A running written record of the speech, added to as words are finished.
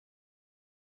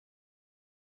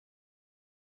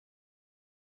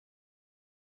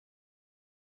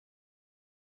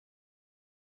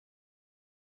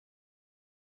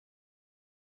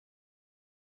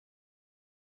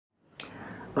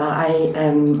Well,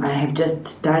 I have just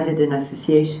started an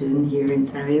association here in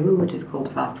Sarajevo, which is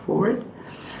called Fast Forward,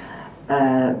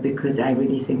 because I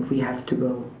really think we have to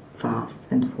go fast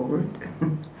and forward.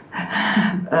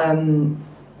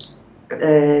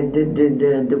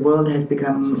 The world has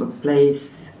become a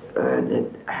place that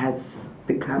has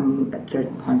become at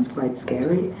certain points quite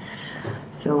scary.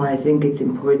 So I think it's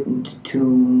important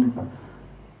to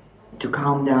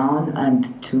calm down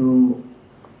and to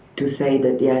say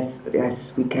that yes,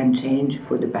 we can change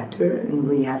for the better, and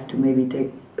we have to maybe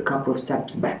take a couple of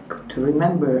steps back to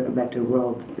remember a better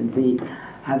world that we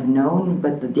have known,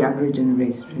 but that the younger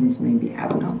generations maybe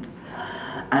have not,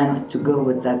 and to go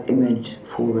with that image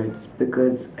forwards,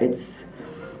 because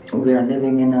we are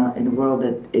living in a world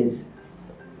that is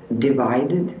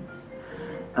divided,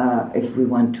 if we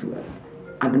want to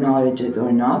acknowledge it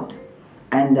or not,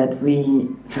 and that we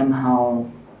somehow,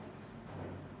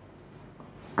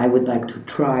 I would like to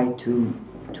try to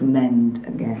mend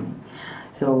again.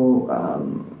 So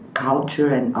culture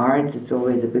and arts, it's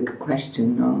always a big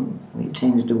question. We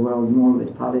change the world more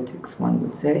with politics, one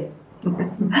would say.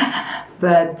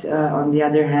 But on the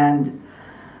other hand,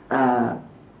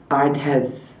 art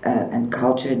has and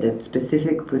culture that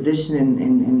specific position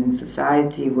in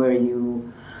society where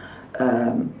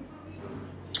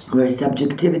where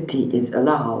subjectivity is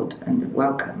allowed and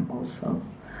welcome also,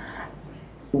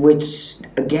 which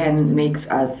again makes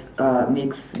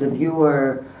the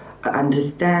viewer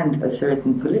understand a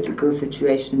certain political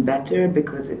situation better,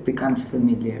 because it becomes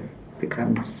familiar,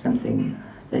 becomes something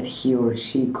that he or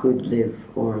she could live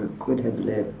or could have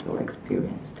lived or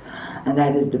experienced. And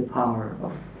that is the power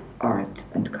of art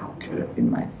and culture, in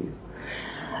my view.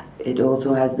 It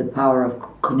also has the power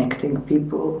of connecting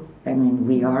people. I mean,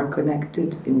 we are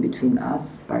connected in between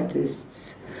us,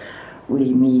 artists.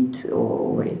 We meet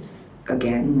always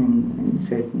again in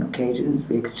certain occasions,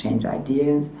 we exchange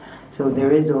ideas. So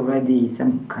there is already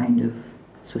some kind of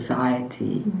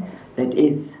society that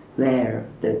is there,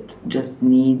 that just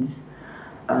needs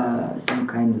some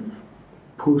kind of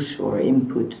push or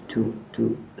input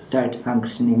to start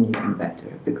functioning even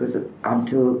better. Because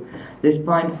until this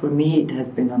point, for me, it has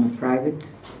been on a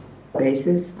private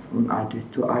basis, from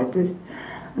artist to artist.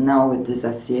 And now with this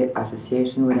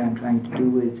association, what I'm trying to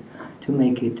do is to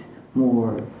make it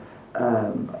more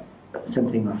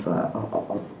something of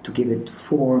to give it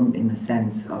form, in a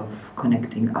sense of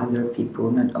connecting other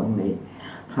people, not only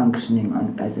functioning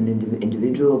as an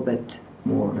individual, but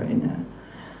more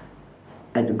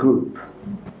as a group.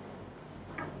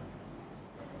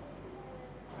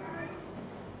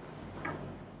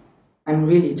 I'm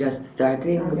really just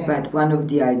starting, okay. But one of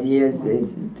the ideas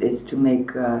is to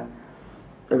make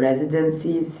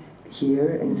residencies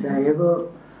here in Sarajevo,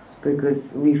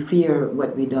 because we fear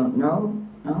what we don't know.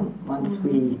 No? Once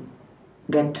we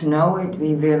get to know it,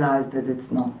 we realize that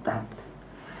it's not that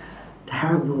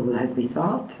terrible as we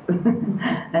thought.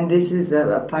 And this is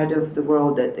a part of the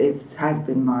world that has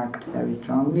been marked very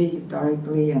strongly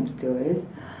historically and still is.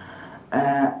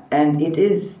 And it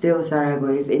is still,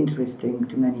 Sarajevo is interesting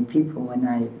to many people. When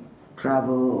I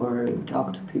travel or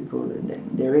talk to people,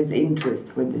 there is interest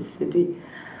for this city.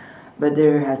 But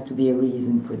there has to be a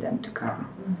reason for them to come.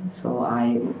 So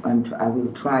I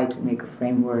will try to make a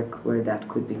framework where that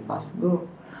could be possible.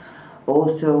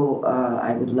 Also,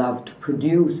 I would love to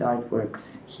produce artworks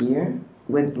here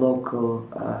with local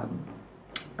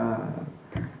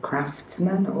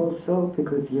craftsmen also,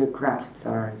 because here crafts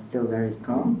are still very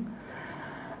strong.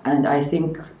 And I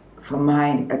think, from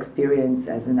my experience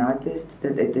as an artist,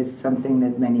 that it is something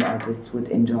that many artists would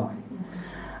enjoy.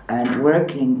 And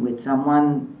working with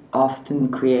someone often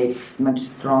creates much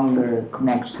stronger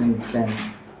connections than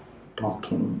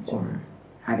talking or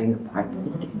having a party.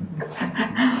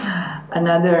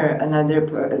 Another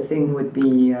thing would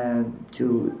be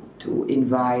to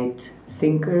invite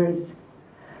thinkers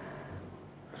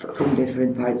from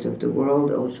different parts of the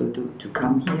world also to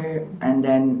come here, and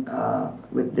then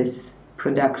with this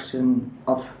production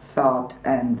of thought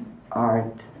and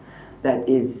art that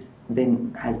has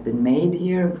been made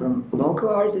here from local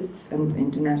artists and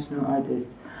international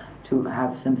artists, to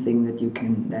have something that you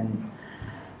can then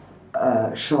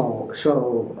show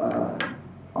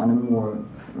on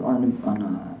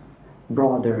a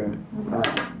broader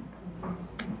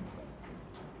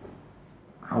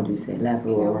how do you say,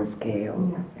 level or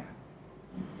scale.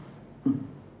 Yeah.